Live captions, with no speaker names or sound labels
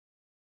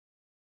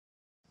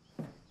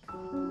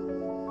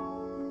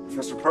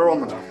Professor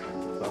Perlman.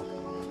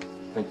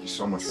 Thank you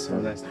so much. So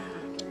nice.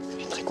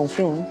 Il est très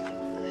confiant, hein?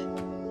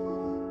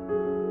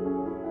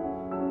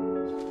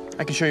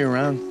 I can show you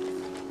around.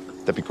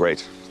 That'd be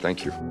great.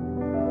 Thank you.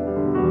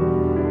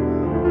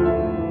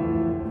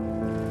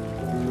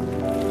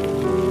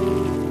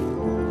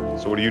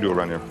 So what do you do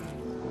around here?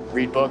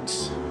 Read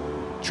books,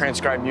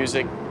 transcribe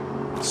music,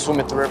 swim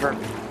at the river,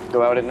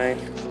 go out at night.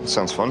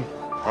 Sounds fun.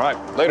 All right,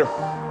 later.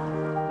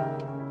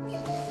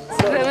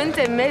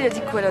 Sicuramente è meglio di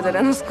quello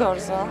dell'anno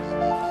scorso.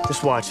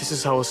 Just watch. This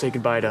is how we'll say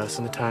goodbye to us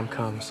when the time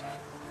comes.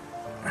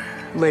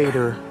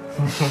 Later.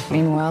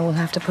 Meanwhile, we'll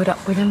have to put up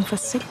with him for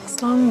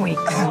 6 long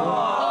weeks.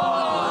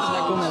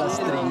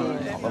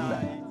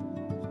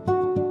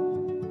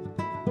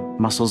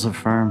 Muscles are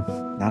firm.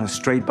 Not a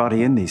straight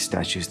body in these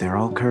statues. They're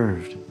all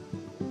curved.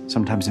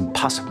 Sometimes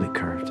impossibly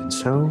curved, and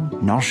so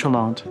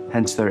nonchalant,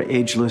 hence their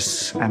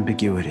ageless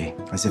ambiguity,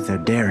 as if they're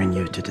daring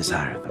you to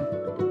desire them.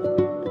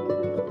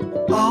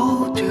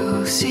 Oh,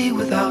 to see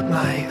without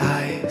my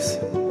eyes,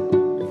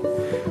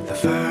 the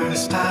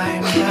first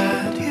time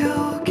that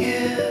you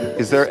give.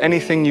 Is there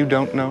anything you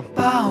don't know?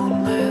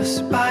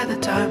 Boundless by the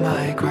time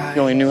I cry.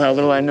 You only knew how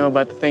little I know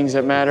about the things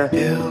that matter.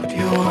 Build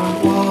your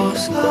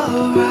walls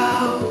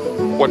around.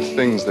 What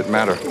things that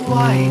matter?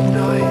 White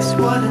noise,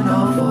 what an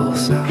awful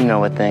sound. You know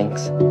what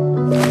things.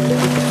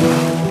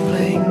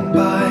 Rolling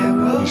by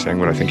road. You saying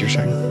what I think you're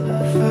saying?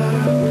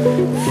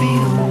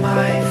 Feel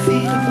my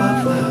feet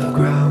above the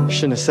ground.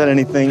 Shouldn't have said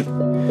anything.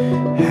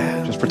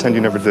 Just pretend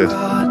you never did.